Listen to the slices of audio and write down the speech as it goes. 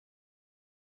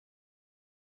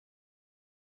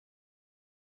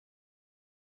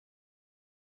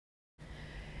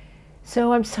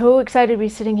So I'm so excited to be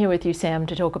sitting here with you, Sam,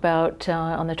 to talk about,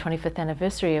 on the 25th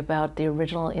anniversary, about the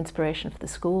original inspiration for the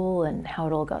school and how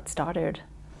it all got started.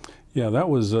 Yeah, that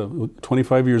was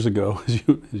 25 years ago, as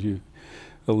you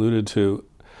alluded to.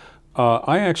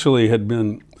 I actually had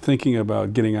been thinking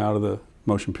about getting out of the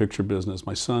motion picture business.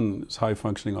 My son is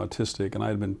high-functioning autistic, and I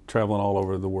had been traveling all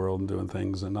over the world and doing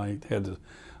things, and I had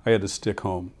to stick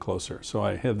home closer. So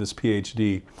I had this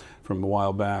PhD from a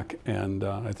while back, and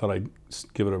I thought I'd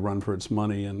give it a run for its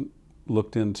money, and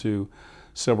looked into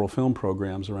several film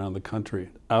programs around the country.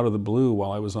 Out of the blue,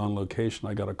 while I was on location,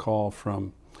 I got a call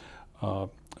from a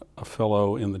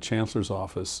fellow in the chancellor's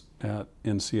office at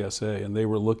NCSA, and they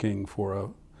were looking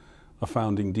for a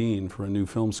founding dean for a new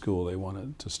film school they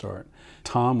wanted to start.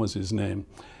 Tom was his name.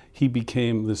 He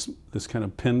became this kind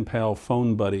of pen pal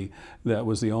phone buddy that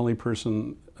was the only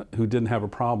person who didn't have a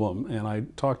problem, and I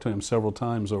talked to him several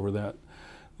times over that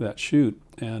shoot,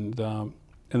 and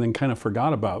then kind of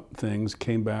forgot about things,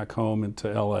 came back home into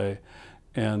LA,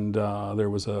 and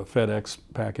there was a FedEx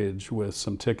package with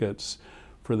some tickets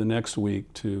for the next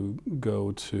week to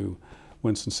go to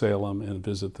Winston-Salem and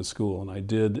visit the school, and I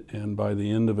did. And by the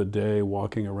end of a day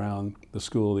walking around the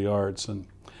School of the Arts, and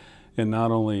not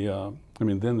only, I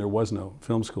mean, then there was no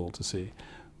film school to see,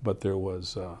 but there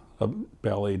was a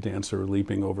ballet dancer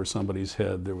leaping over somebody's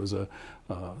head. There was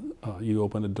you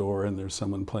open a door and there's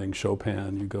someone playing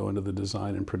Chopin. You go into the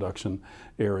design and production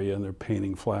area and they're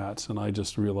painting flats. And I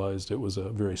just realized it was a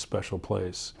very special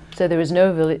place. So there was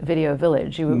no video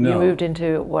village. You No. moved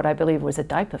into what I believe was a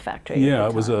diaper factory. Yeah,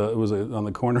 it was on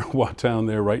the corner of Watown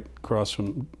there, right across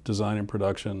from design and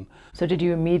production. So did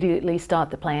you immediately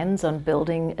start the plans on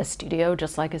building a studio,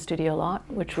 just like a studio lot,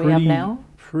 which we have now?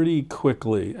 Pretty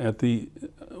quickly.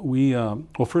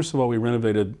 Well, first of all, we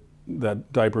renovated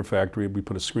that diaper factory. We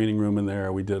put a screening room in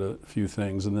there. We did a few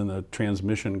things, and then the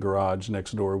transmission garage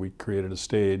next door, we created a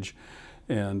stage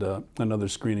and another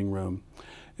screening room,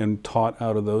 and taught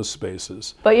out of those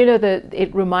spaces. But you know,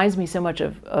 it reminds me so much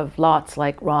of lots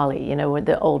like Raleigh, you know,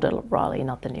 the older Raleigh,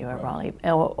 not the newer Raleigh,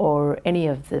 or any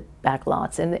of the back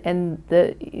lots. And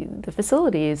the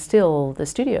facility is still, the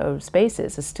studio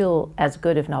spaces are still as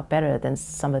good, if not better, than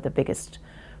some of the biggest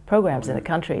programs in the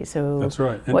country. So that's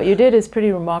right. And what you did is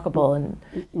pretty remarkable. And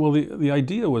well, the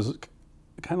idea was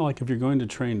kind of like, if you're going to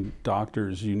train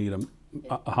doctors, you need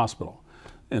a hospital,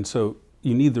 and so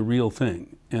you need the real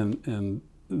thing. And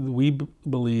we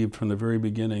believed from the very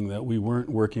beginning that we weren't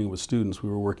working with students, we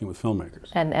were working with filmmakers.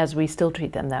 And as we still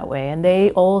treat them that way. And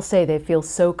they all say they feel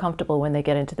so comfortable when they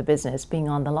get into the business being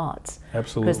on the lots.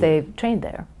 Absolutely. Because they've trained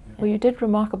there. Well, you did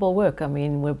remarkable work. I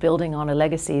mean, we're building on a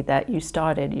legacy that you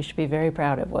started. You should be very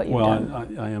proud of what you've done.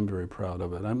 Well, I am very proud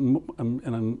of it.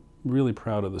 I'm really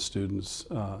proud of the students,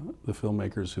 the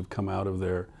filmmakers who've come out of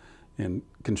there and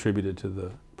contributed to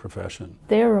the profession.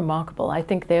 They're remarkable. I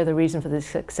think they're the reason for the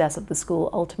success of the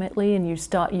school ultimately, and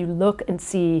you look and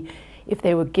see if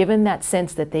they were given that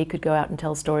sense that they could go out and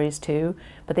tell stories too,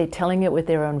 but they're telling it with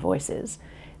their own voices.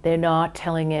 They're not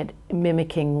telling it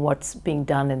mimicking what's being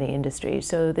done in the industry.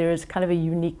 So there is kind of a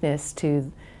uniqueness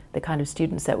to the kind of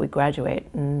students that we graduate,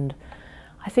 and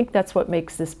I think that's what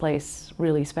makes this place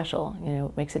really special. You know,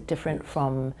 it makes it different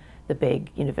from the big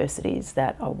universities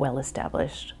that are well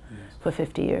established for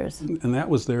 50 years. And that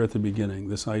was there at the beginning,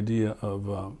 this idea of,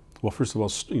 well, first of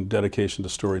all, dedication to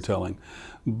storytelling,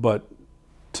 but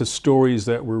to stories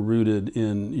that were rooted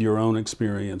in your own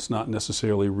experience, not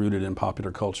necessarily rooted in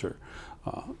popular culture.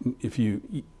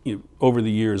 Over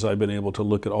the years, I've been able to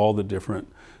look at all the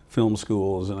different film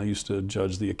schools, and I used to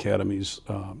judge the Academy's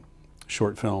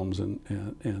short films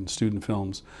and student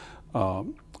films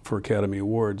for Academy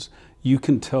Awards. You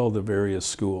can tell the various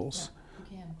schools,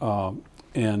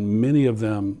 and many of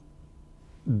them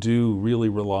do really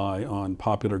rely on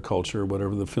popular culture,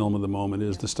 whatever the film of the moment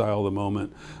is, the style of the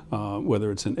moment,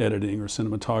 whether it's in editing or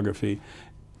cinematography,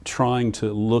 trying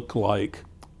to look like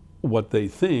what they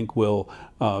think will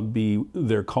be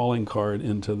their calling card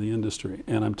into the industry.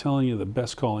 And I'm telling you, the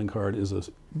best calling card is a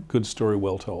good story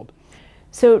well told.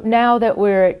 So now that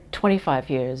we're at 25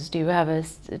 years, do you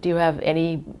have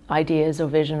any ideas or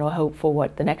vision or hope for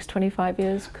what the next 25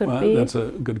 years could be? That's a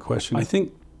good question. I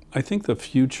think the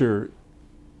future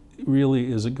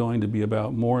really is going to be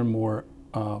about more and more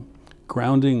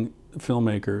grounding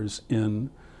filmmakers in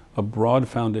a broad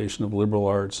foundation of liberal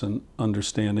arts and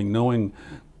understanding, knowing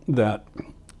that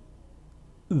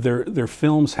their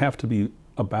films have to be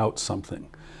about something.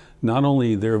 Not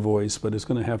only their voice, but it's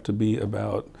going to have to be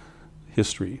about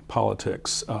history,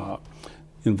 politics,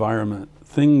 environment,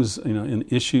 things, and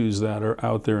issues that are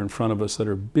out there in front of us that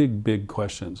are big, big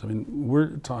questions. I mean,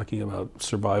 we're talking about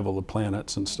survival of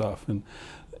planets and stuff, and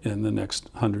in the next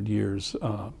 100 years.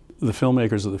 The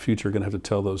filmmakers of the future are going to have to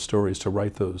tell those stories to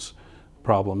right those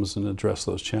problems and address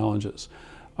those challenges.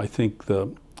 I think the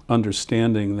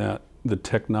understanding that the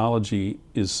technology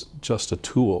is just a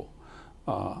tool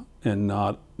and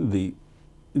not the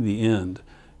end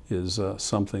is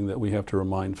something that we have to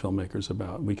remind filmmakers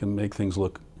about. We can make things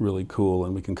look really cool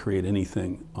and we can create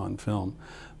anything on film.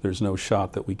 There's no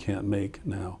shot that we can't make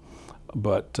now.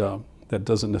 But that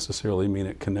doesn't necessarily mean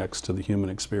it connects to the human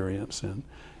experience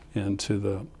and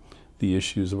to the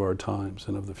issues of our times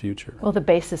and of the future. Well, the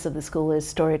basis of the school is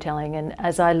storytelling, and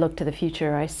as I look to the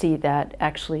future, I see that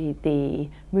actually the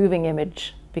moving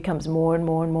image becomes more and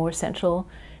more and more essential,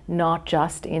 not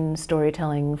just in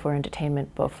storytelling for entertainment,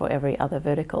 but for every other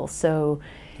vertical. So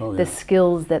the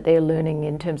skills that they're learning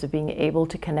in terms of being able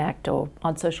to connect or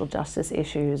on social justice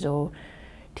issues or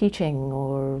teaching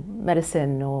or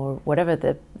medicine or whatever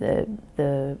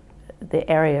the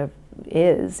area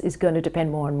is going to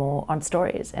depend more and more on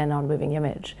stories and on moving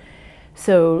image.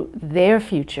 So their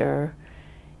future,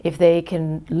 if they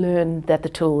can learn that the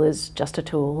tool is just a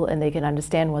tool and they can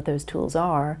understand what those tools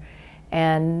are,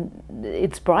 and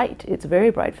it's bright, it's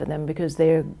very bright for them because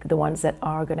they're the ones that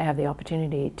are going to have the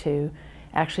opportunity to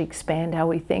actually expand how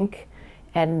we think,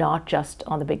 and not just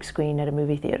on the big screen at a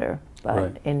movie theater,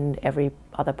 but in every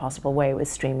other possible way with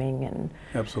streaming and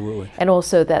absolutely. And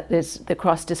also that the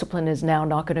cross-discipline is now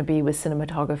not going to be with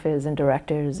cinematographers and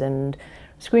directors and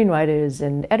screenwriters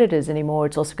and editors anymore.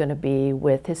 It's also going to be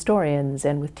with historians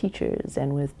and with teachers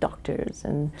and with doctors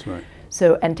and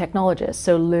and technologists.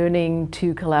 So learning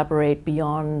to collaborate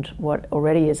beyond what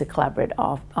already is a collaborative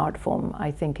art form,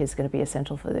 I think, is going to be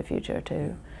essential for the future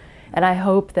too. And I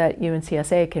hope that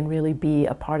UNCSA can really be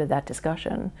a part of that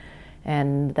discussion.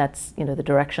 And that's, the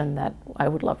direction that I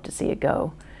would love to see it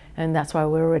go. And that's why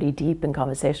we're already deep in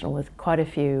conversation with quite a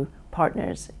few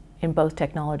partners in both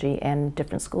technology and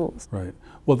different schools. Right.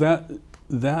 Well,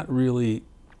 that really,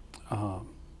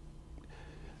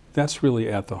 that's really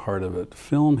at the heart of it.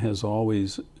 Film has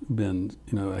always been,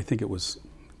 I think it was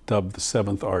dubbed the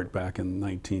seventh art back in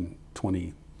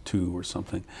 1922 or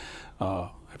something. I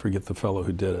forget the fellow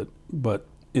who did it, but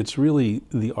it's really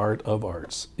the art of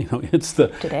arts. It's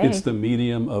the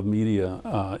medium of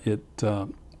media.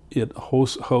 It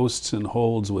hosts and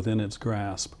holds within its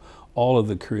grasp all of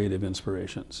the creative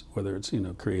inspirations, whether it's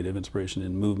creative inspiration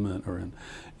in movement or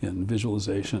in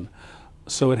visualization.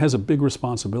 So it has a big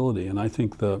responsibility, and I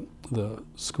think the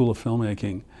School of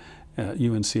Filmmaking at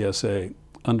UNCSA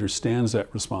understands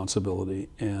that responsibility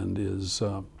and is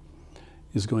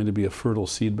going to be a fertile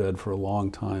seedbed for a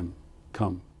long time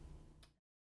come.